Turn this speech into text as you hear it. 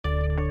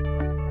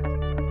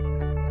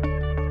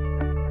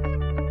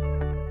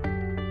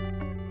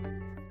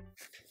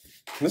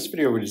In this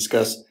video, we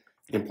discuss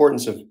the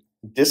importance of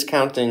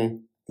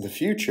discounting the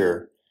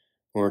future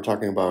when we're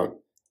talking about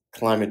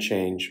climate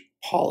change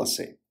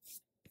policy.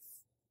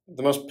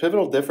 The most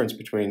pivotal difference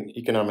between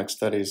economic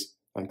studies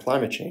on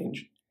climate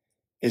change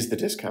is the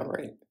discount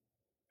rate,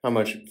 how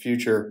much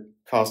future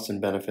costs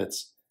and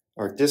benefits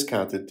are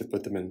discounted to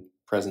put them in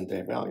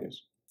present-day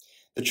values.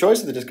 The choice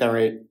of the discount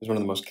rate is one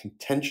of the most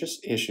contentious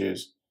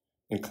issues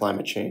in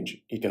climate change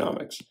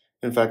economics.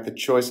 In fact, the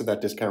choice of that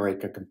discount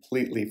rate can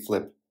completely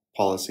flip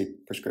policy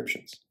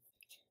prescriptions.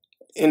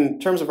 In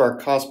terms of our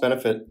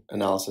cost-benefit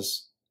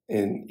analysis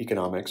in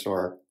economics,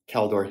 or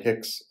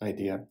Kaldor-Hicks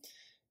idea,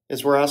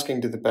 is we're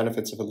asking, do the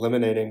benefits of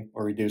eliminating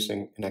or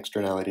reducing an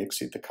externality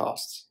exceed the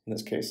costs? In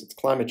this case, it's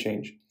climate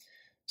change.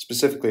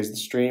 Specifically, is the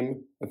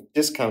stream of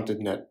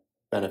discounted net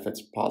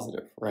benefits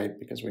positive, right?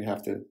 Because we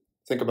have to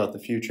think about the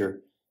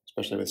future,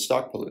 especially with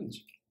stock pollutants.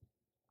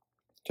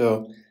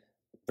 So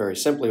very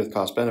simply with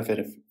cost-benefit,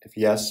 if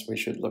yes, we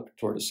should look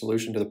toward a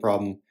solution to the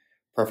problem,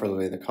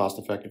 preferably the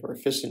cost-effective or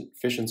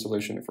efficient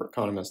solution for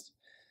economists.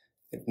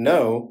 If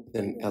no,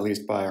 then at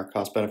least by our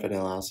cost-benefit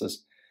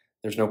analysis,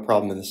 there's no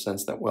problem in the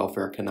sense that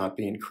welfare cannot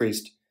be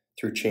increased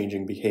through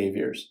changing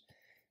behaviors.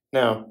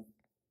 Now,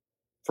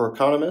 for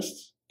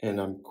economists, and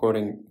I'm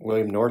quoting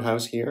William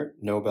Nordhaus here,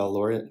 Nobel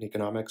laureate in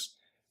economics,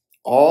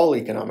 all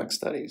economic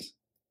studies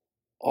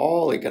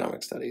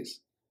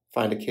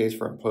find a case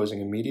for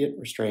imposing immediate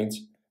restraints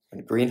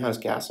on greenhouse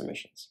gas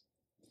emissions.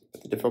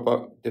 But the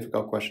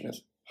difficult question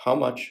is, how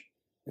much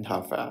and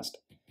how fast?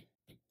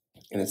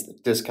 And it's the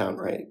discount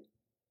rate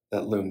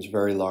that looms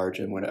very large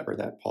in whatever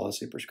that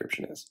policy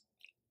prescription is.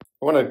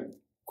 I want to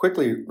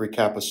quickly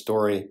recap a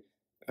story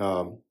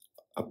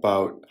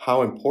about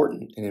how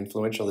important and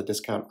influential the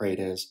discount rate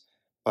is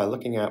by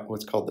looking at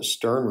what's called the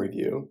Stern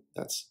Review.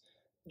 That's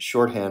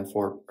shorthand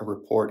for a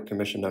report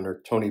commissioned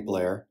under Tony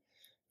Blair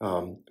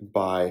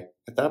by,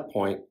 at that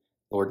point,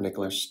 Lord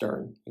Nicholas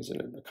Stern. He's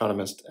an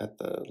economist at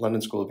the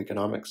London School of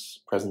Economics,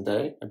 present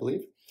day, I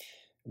believe.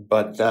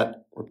 But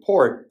that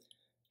report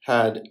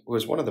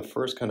was one of the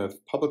first kind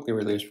of publicly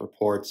released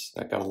reports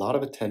that got a lot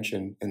of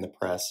attention in the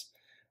press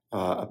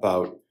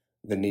about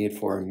the need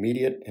for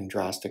immediate and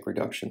drastic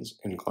reductions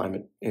in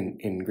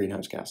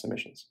greenhouse gas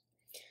emissions.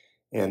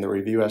 And the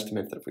review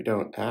estimates that if we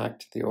don't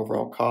act, the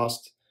overall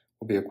cost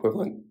will be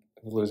equivalent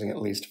of losing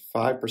at least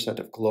 5%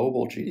 of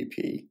global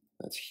GDP.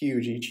 That's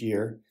huge each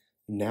year,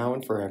 now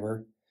and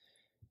forever.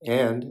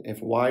 And if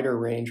wider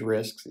range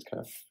risks, these kind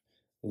of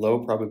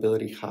low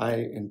probability,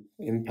 high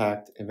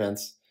impact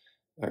events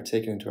are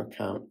taken into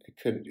account, it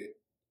could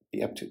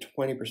be up to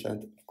 20%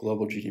 of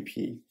global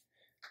GDP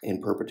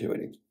in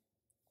perpetuity.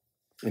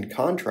 In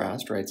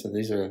contrast, right, so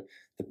these are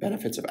the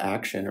benefits of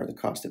action or the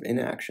cost of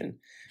inaction.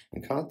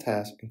 In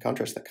contrast,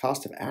 the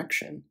cost of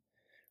action,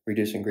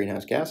 reducing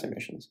greenhouse gas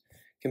emissions,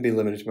 can be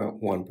limited to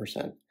about 1%.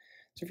 So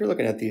if you're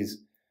looking at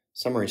these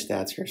summary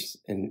stats here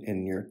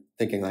and you're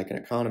thinking like an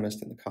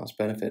economist in the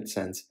cost-benefit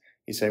sense,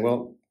 you say,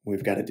 well,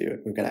 we've got to do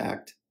it. We've got to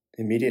act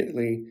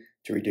immediately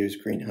to reduce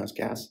greenhouse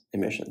gas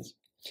emissions.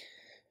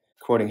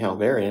 Quoting Hal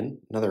Varian,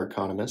 another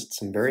economist,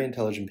 some very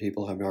intelligent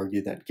people have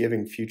argued that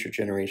giving future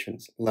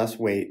generations less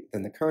weight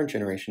than the current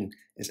generation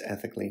is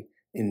ethically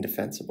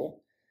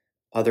indefensible.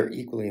 Other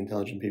equally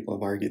intelligent people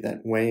have argued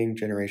that weighing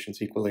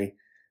generations equally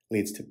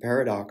leads to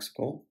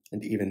paradoxical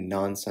and even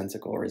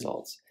nonsensical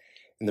results.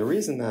 And the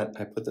reason that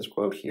I put this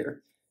quote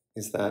here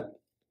is that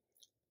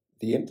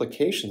the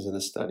implications of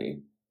the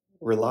study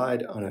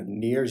relied on a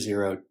near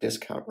zero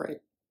discount rate,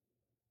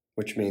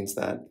 which means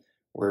that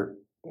we're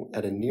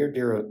at a near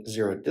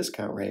zero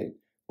discount rate,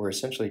 we're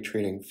essentially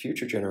treating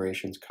future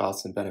generations'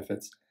 costs and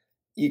benefits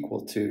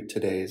equal to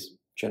today's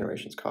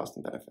generation's costs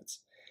and benefits.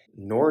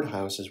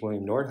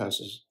 William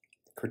Nordhaus's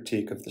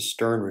critique of the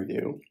Stern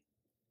Review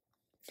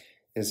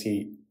is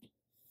he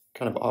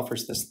kind of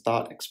offers this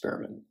thought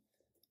experiment,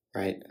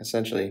 right?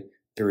 Essentially,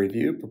 the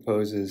review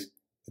proposes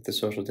that the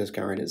social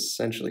discount rate is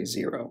essentially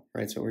zero,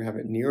 right? So we have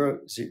a near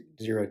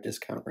zero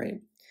discount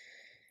rate.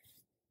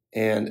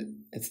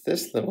 And it's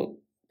this little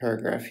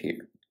paragraph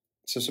here.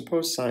 So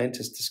suppose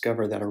scientists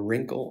discover that a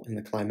wrinkle in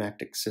the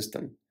climactic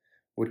system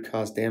would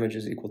cause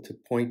damages equal to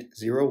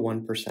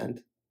 0.01%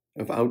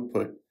 of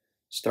output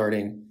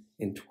starting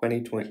in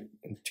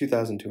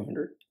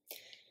 2200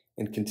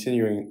 and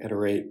continuing at a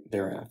rate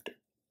thereafter.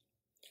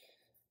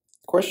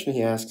 The question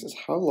he asks is,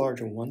 how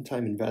large a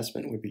one-time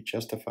investment would be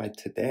justified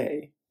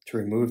today to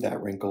remove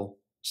that wrinkle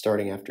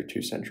starting after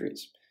 2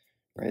 centuries,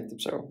 right?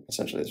 So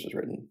essentially this was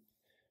written,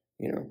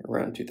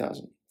 around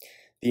 2000.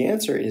 The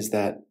answer is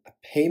that a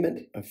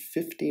payment of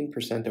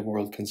 15% of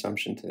world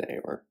consumption today,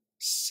 or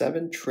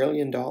 $7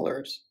 trillion,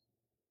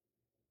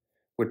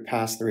 would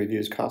pass the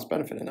review's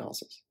cost-benefit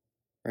analysis,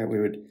 right? We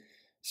would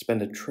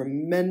spend a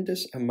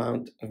tremendous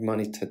amount of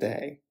money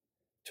today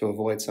to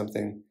avoid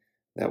something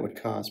that would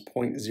cost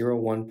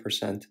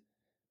 0.01%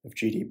 of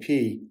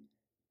GDP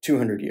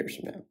 200 years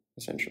from now,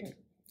 essentially.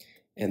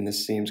 And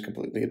this seems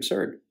completely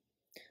absurd.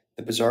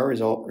 The bizarre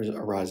result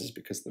arises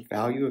because the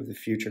value of the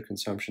future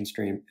consumption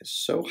stream is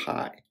so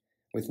high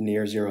with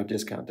near zero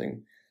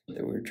discounting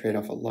that we would trade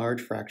off a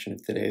large fraction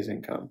of today's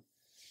income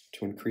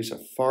to increase a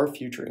far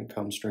future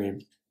income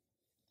stream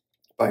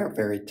by a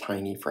very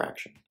tiny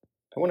fraction.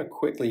 I want to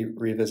quickly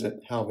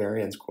revisit Hal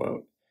Varian's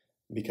quote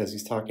because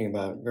he's talking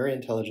about very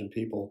intelligent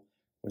people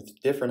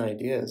with different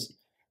ideas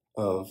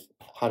of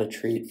how to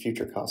treat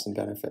future costs and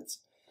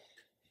benefits.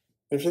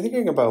 If you're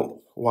thinking about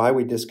why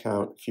we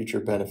discount future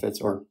benefits,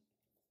 or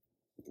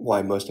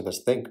why most of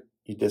us think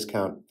you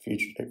discount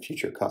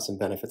future costs and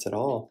benefits at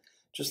all,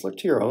 just look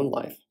to your own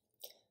life.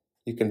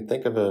 You can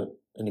think of an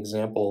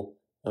example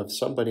of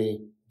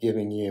somebody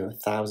giving you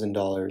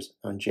 $1,000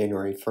 on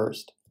January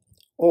 1st,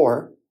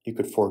 or you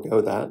could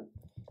forego that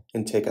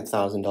and take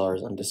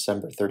 $1,000 on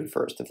December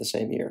 31st of the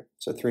same year,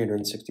 so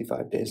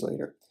 365 days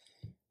later.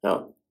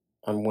 Now,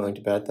 I'm willing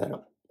to bet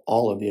that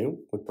all of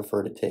you would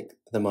prefer to take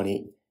the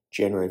money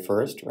January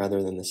 1st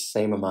rather than the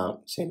same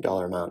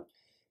dollar amount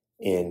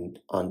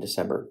on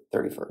December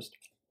 31st.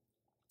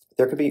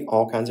 There could be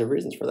all kinds of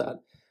reasons for that.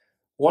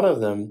 One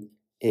of them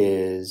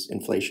is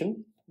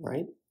inflation,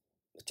 right?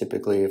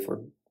 Typically, if we're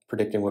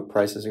predicting what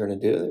prices are going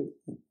to do,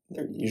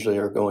 they usually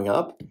are going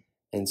up.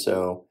 And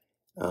so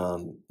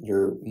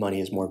your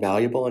money is more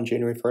valuable on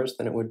January 1st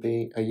than it would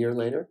be a year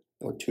later,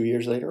 or 2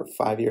 years later, or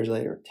 5 years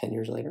later, or 10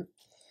 years later.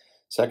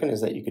 Second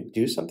is that you could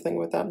do something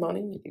with that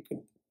money. You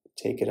could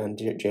take it on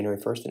January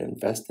 1st and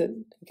invest it,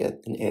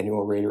 get an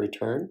annual rate of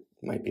return.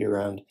 It might be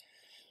around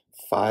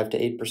 5 to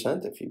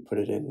 8% if you put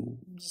it in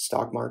the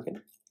stock market.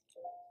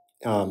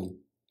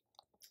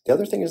 The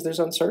other thing is there's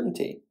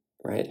uncertainty,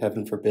 right?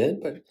 Heaven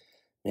forbid, but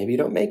maybe you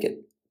don't make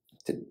it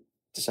to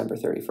December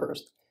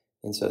 31st.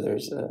 And so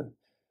there's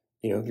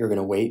you're going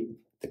to weight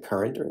the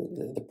current or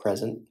the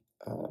present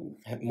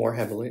more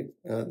heavily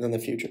than the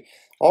future.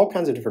 All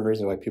kinds of different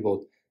reasons why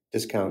people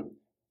discount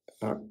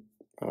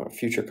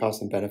future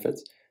costs and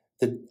benefits.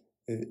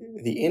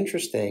 The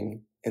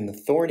interesting and the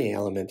thorny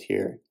element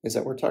here is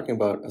that we're talking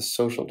about a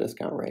social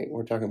discount rate.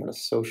 We're talking about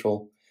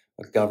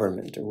a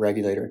government, a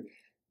regulator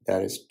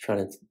that is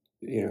trying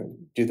to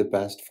do the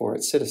best for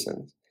its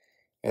citizens.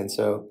 And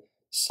so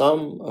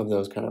some of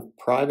those kind of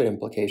private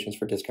implications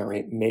for discount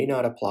rate may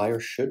not apply or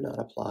should not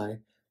apply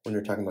when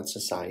you're talking about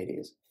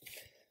societies.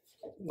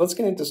 Let's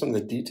get into some of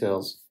the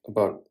details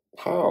about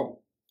how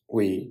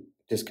we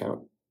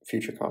discount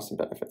future costs and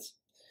benefits,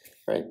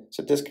 right?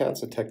 So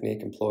discount's a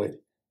technique employed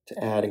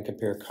to add and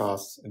compare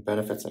costs and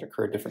benefits that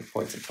occur at different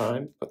points in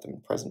time, put them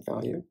in present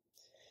value.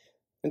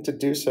 And to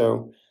do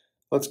so,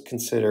 let's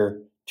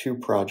consider two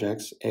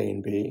projects, A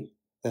and B,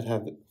 that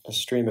have a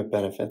stream of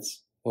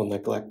benefits. We'll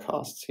neglect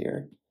costs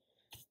here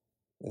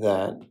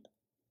that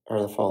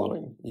are the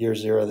following. Year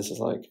zero, this is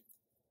like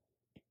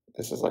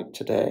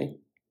today,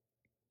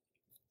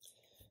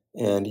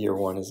 and year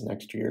one is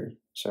next year.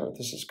 So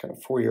this is kind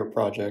of 4-year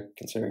project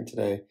considering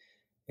today,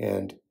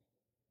 and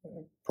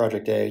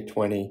project A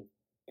 20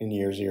 in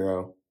year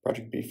zero,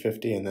 project B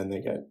 50, and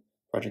then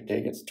project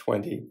A gets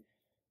 20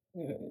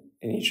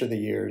 in each of the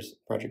years,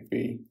 project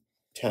B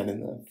 10 in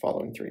the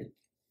following 3.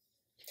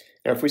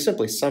 Now, if we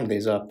simply sum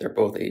these up, they're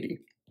both 80,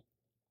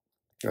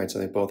 right? So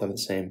they both have the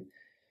same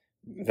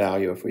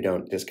value if we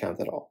don't discount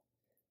at all.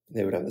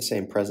 They would have the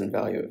same present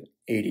value of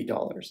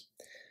 $80.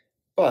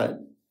 But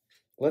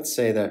let's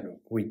say that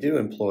we do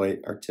employ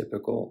our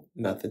typical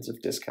methods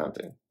of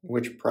discounting.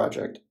 Which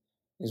project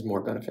is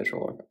more beneficial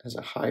or has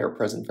a higher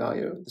present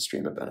value of the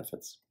stream of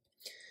benefits?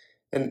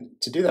 And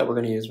to do that, we're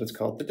going to use what's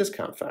called the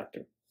discount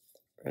factor.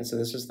 Right? So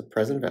this is the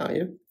present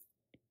value.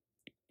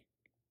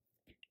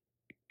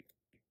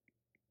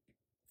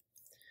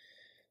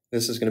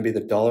 This is going to be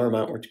the dollar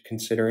amount we're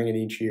considering in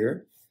each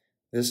year.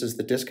 This is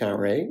the discount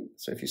rate.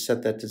 So if you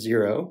set that to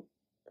 0,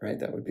 right,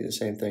 that would be the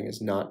same thing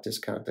as not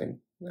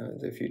discounting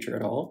the future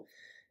at all.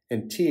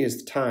 And t is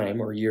the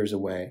time, or years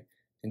away.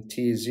 And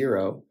t is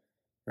 0,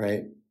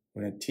 right?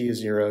 When t is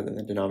 0, then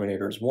the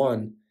denominator is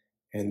 1,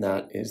 and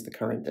that is the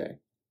current day.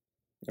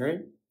 All right?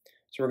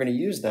 So we're going to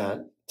use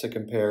that to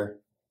compare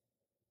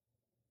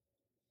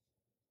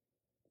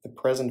the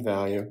present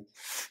value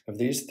of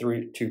these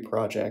two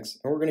projects,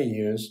 and we're going to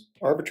use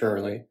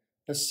arbitrarily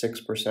a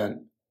 6%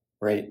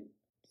 rate.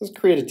 Let's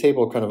create a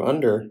table kind of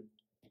under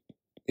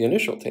the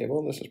initial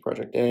table. This is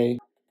project A.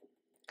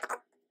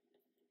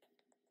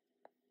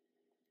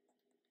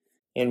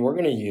 And we're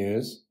going to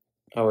use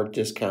our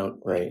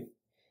discount rate.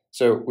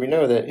 So we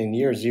know that in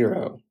year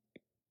 0,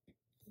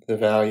 the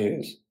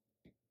values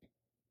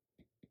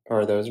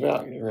are those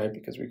values, right?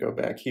 Because we go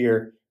back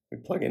here, we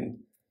plug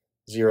in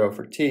 0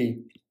 for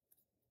t,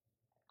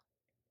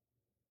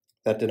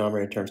 that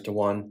denominator turns to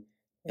 1.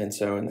 And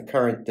so in the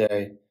current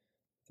day,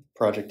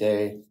 project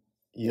A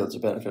yields a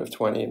benefit of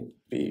 20 and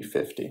B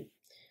 50.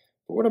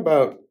 But what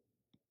about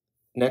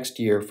next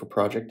year for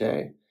project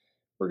A?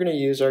 We're going to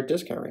use our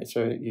discount rate.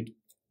 So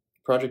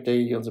project A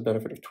yields a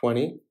benefit of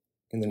 20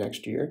 in the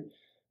next year,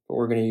 but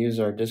we're going to use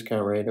our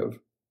discount rate of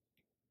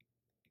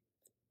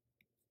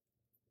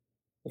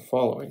the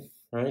following,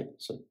 right?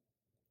 So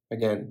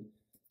again,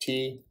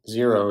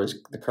 T0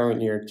 is the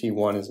current year,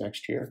 T1 is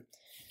next year.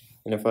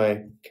 And if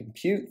I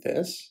compute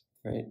this,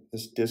 right,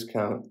 this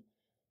discount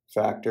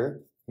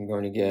factor, I'm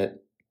going to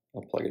get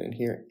I'll plug it in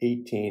here,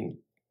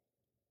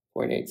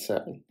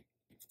 18.87.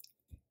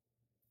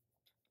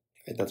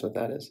 Right, that's what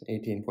that is,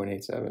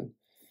 18.87.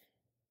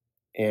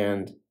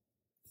 And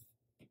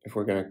if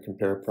we're going to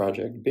compare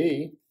project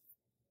B,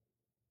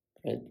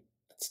 right,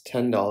 it's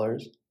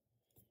 $10,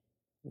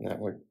 and that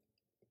would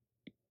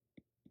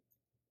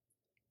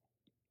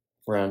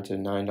round to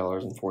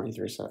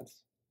 $9.43,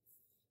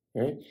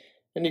 right?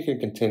 And you can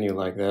continue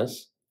like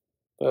this,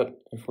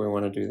 but if we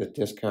want to do the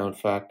discount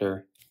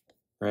factor,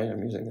 right,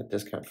 I'm using the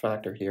discount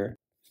factor here,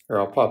 or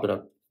I'll pop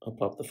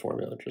the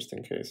formula just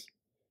in case.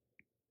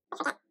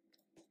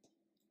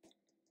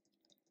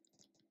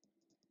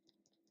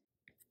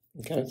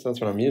 Okay, so that's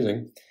what I'm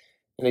using.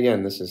 And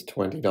again, this is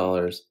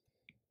 $20,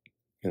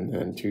 and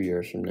then 2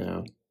 years from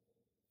now,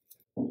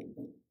 it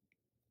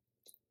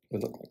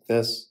would look like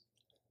this.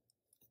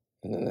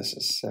 And then this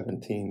is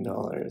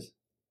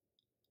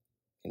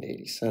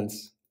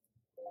 $17.80.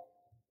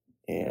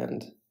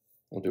 And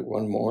we'll do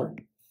one more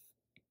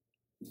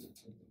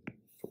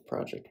for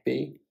project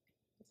B.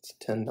 It's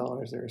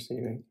 $10 they're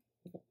receiving.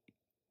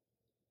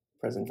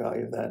 Present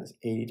value of that is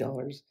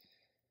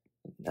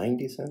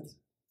 $80.90.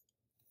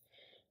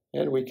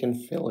 And we can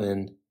fill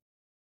in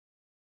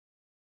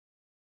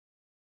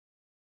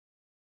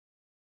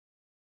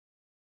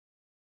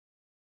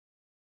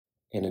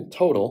and in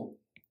total,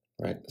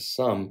 right, the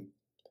sum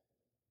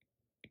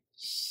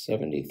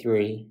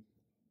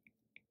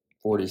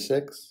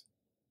 73.46,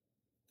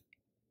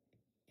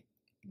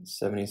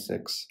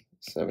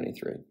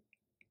 76.73.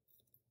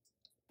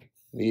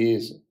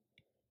 These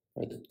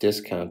are the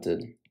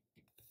discounted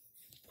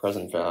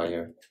present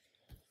value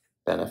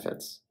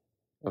benefits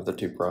of the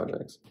two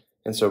projects.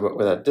 And so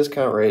with that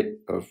discount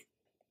rate of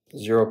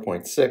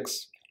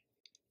 0.6,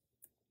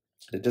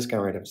 the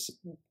discount rate of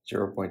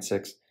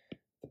 0.6,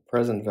 the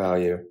present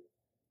value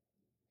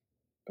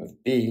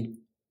of B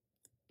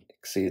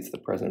exceeds the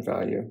present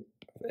value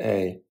of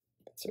A.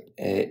 So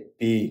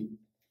B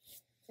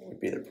would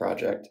be the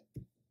project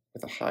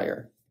with a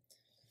higher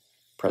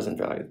present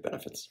value of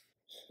benefits.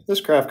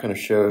 This graph kind of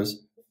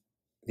shows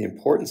the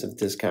importance of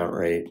discount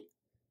rate,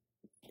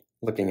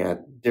 looking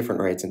at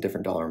different rates and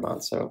different dollar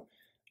amounts. So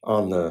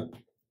on the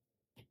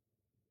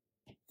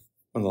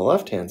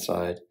left-hand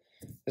side,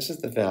 this is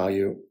the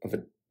value of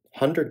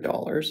 $100.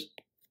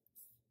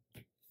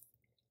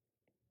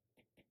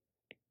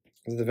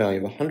 This is the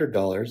value of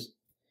 $100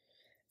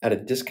 at a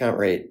discount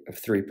rate of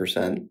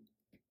 3%,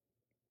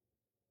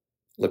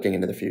 looking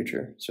into the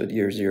future. So at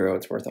year 0,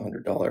 it's worth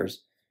 $100,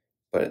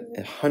 but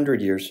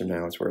 100 years from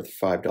now, it's worth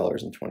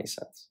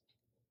 $5.20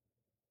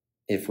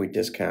 if we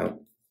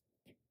discount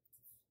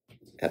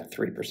at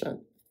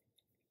 3%,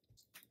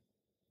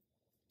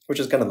 which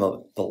is kind of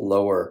the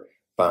lower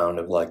bound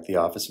of like the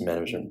Office of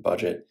Management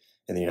budget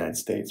in the United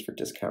States for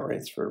discount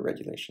rates for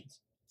regulations.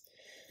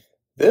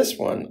 This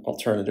one,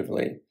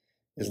 alternatively,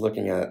 is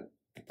looking at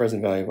the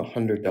present value of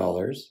 $100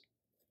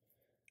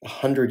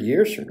 100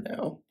 years from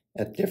now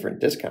at different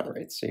discount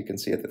rates. So you can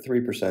see at the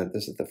 3%,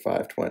 this is the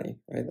 520,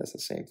 right? That's the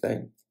same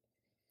thing.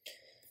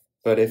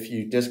 But if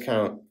you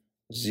discount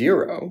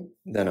 0,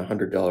 then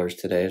 $100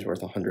 today is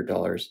worth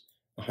 $100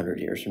 100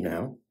 years from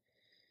now.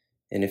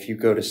 And if you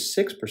go to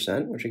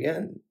 6%, which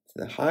again,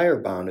 the higher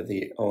bound of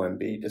the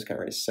OMB discount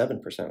rate is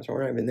 7%, so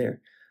we're not even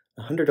there.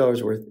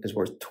 $100 is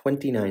worth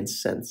 29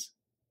 cents.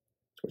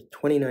 It's worth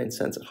 29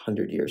 cents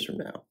 100 years from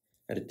now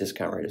at a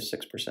discount rate of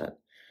 6%.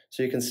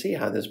 So you can see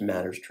how this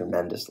matters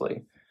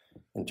tremendously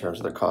in terms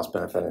of the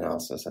cost-benefit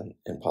analysis and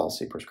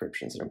policy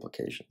prescriptions and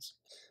implications.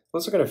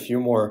 Let's look at a few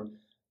more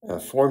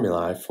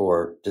formulae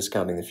for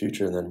discounting the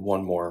future and then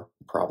one more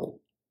problem.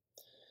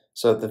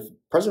 So the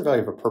present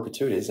value of a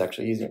perpetuity is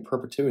actually easy. A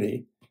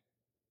perpetuity,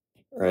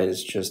 right,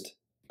 is just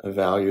a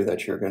value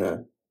that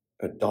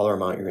a dollar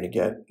amount you're going to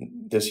get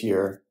this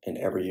year and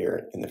every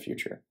year in the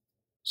future.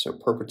 So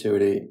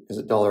perpetuity is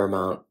a dollar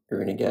amount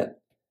you're going to get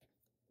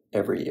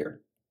every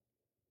year.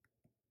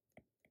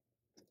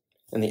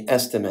 And the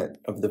estimate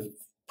of the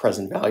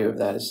present value of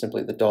that is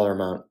simply the dollar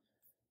amount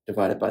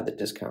divided by the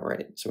discount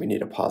rate. So we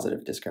need a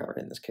positive discount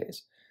rate in this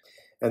case.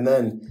 And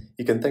then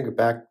you can think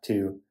back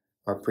to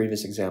our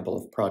previous example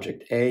of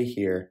Project A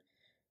here.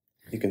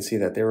 You can see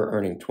that they were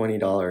earning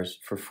 $20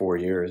 for 4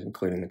 years,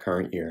 including the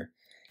current year.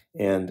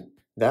 And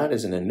that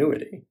is an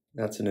annuity.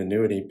 That's an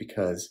annuity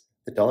because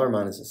the dollar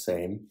amount is the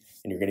same,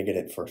 and you're going to get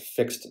it for a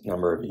fixed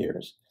number of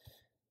years.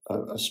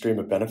 A stream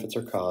of benefits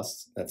or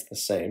costs that's the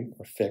same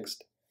or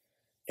fixed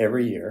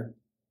every year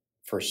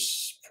for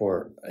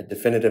a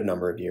definitive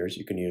number of years.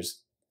 You can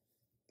use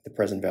the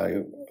present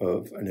value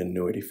of an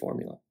annuity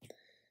formula.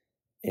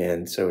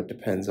 And so it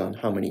depends on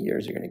how many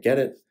years you're going to get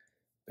it,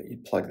 but you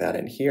plug that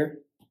in here.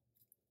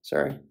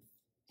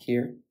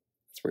 Here.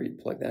 That's where you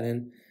plug that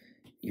in.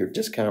 Your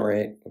discount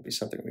rate would be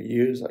something we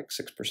use, like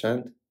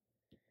 6%,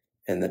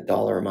 and the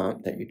dollar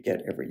amount that you'd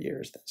get every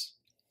year is this.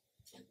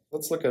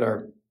 Let's look at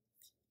our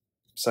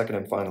second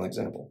and final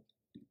example.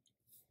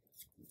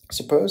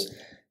 Suppose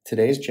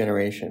today's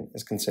generation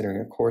is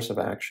considering a course of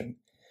action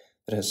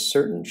that has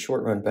certain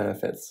short-run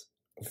benefits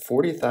of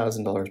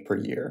 $40,000 per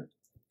year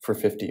for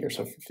 50 years.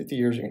 So for 50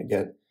 years, you're going to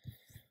get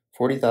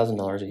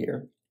 $40,000 a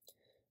year,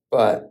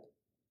 but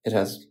it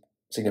has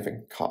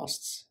significant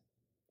costs.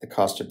 The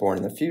costs are born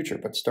in the future,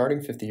 but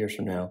starting 50 years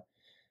from now,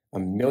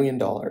 $1 million,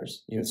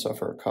 you would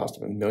suffer a cost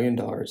of $1 million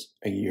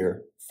a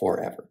year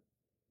forever.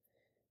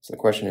 So the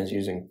question is,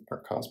 using our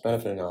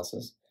cost-benefit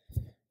analysis,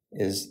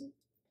 is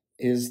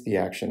the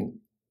action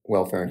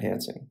welfare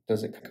enhancing?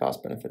 Does it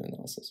cost-benefit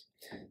analysis?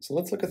 So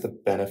let's look at the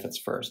benefits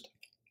first.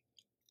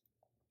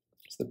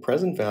 It's the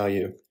present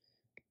value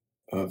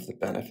of the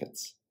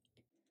benefits.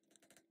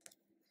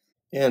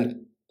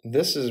 And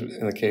this is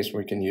in the case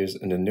where we can use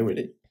an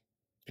annuity,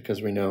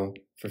 because we know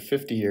for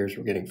 50 years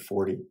we're getting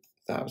 $40,000.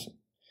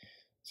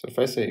 So if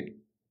I say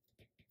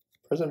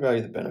present value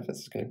of the benefits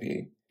is going to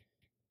be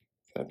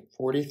that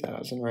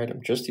 $40,000, right?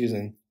 I'm just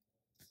using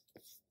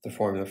the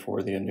formula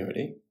for the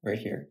annuity right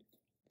here.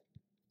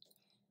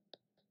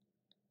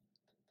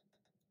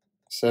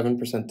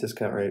 7%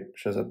 discount rate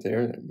shows up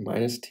there,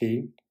 minus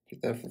T,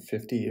 get that for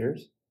 50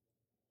 years.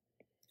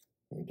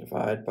 We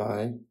divide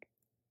by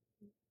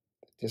the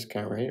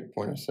discount rate of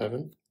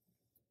 0.07.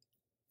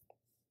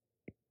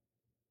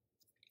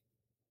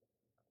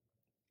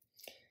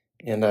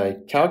 And I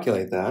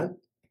calculate that. You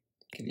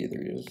could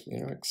either use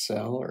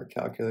Excel or a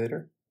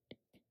calculator.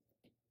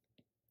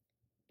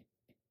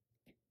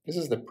 This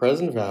is the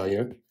present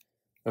value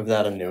of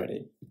that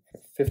annuity.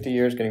 50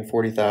 years getting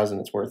 $40,000,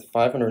 it's worth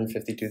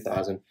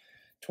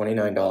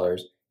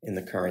 $552,029 in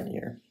the current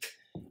year.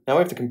 Now we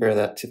have to compare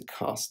that to the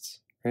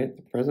costs, right?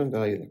 The present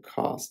value of the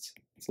costs.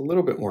 It's a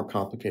little bit more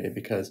complicated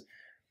because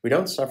we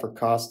don't suffer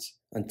costs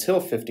until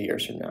 50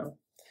 years from now.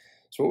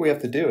 So what we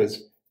have to do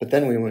is, but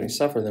then when we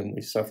suffer them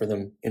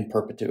in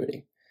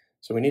perpetuity.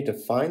 So we need to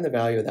find the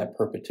value of that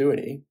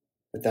perpetuity,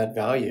 but that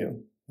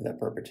value of that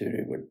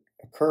perpetuity would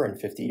occur in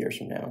 50 years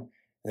from now,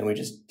 and then we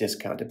just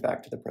discount it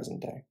back to the present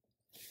day.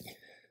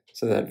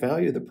 So that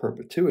value of the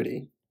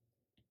perpetuity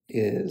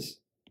is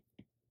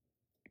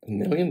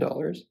 $1 million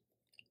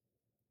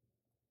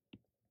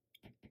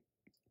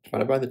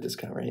divided by the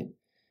discount rate.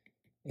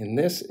 And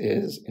this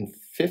is, in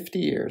 50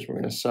 years, we're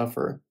going to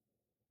suffer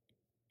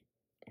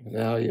a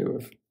value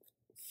of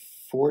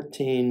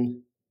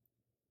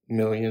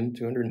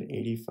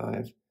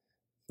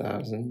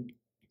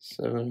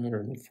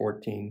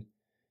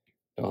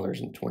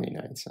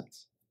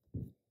 $14,285,714.29.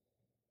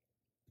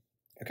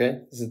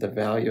 Okay, this is the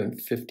value in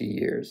 50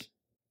 years.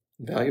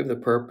 Value of the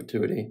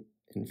perpetuity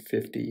in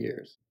 50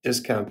 years.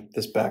 Discount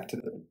this back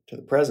to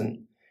the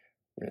present.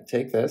 We're going to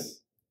take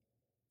this,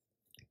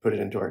 put it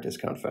into our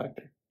discount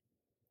factor.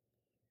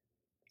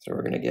 So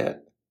we're going to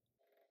get,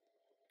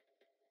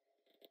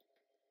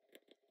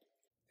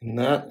 and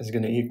that is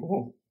going to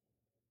equal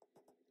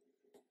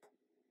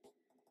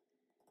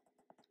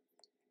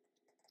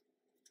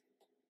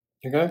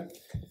okay?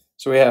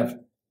 So we have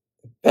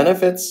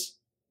benefits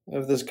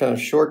of this kind of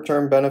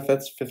short-term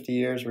benefits, 50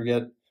 years, we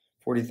get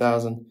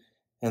 40,000,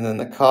 and then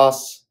the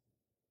costs,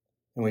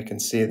 and we can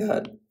see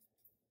that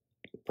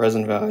the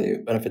present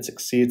value, benefits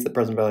exceeds the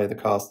present value of the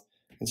cost,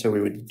 and so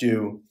we would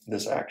do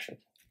this action.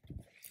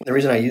 The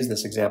reason I use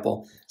this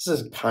example, this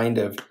is kind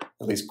of,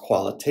 at least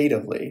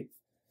qualitatively,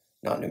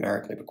 not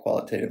numerically, but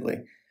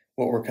qualitatively,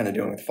 what we're kind of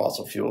doing with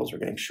fossil fuels. We're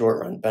getting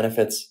short-run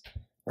benefits,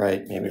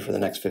 right, maybe for the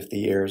next 50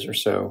 years or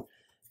so,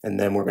 and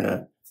then we're going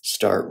to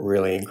start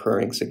really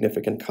incurring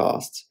significant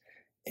costs.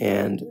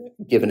 And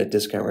given a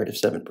discount rate of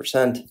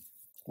 7%,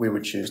 we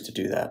would choose to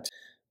do that.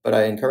 But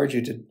I encourage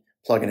you to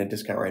plug in a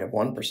discount rate of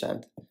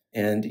 1%,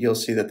 and you'll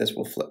see that this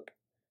will flip.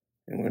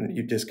 And when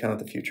you discount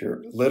the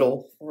future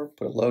little, or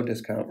put a low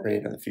discount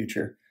rate on the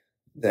future,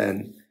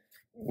 then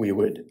we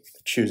would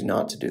choose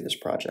not to do this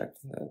project.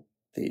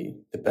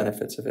 The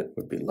benefits of it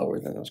would be lower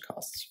than those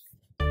costs.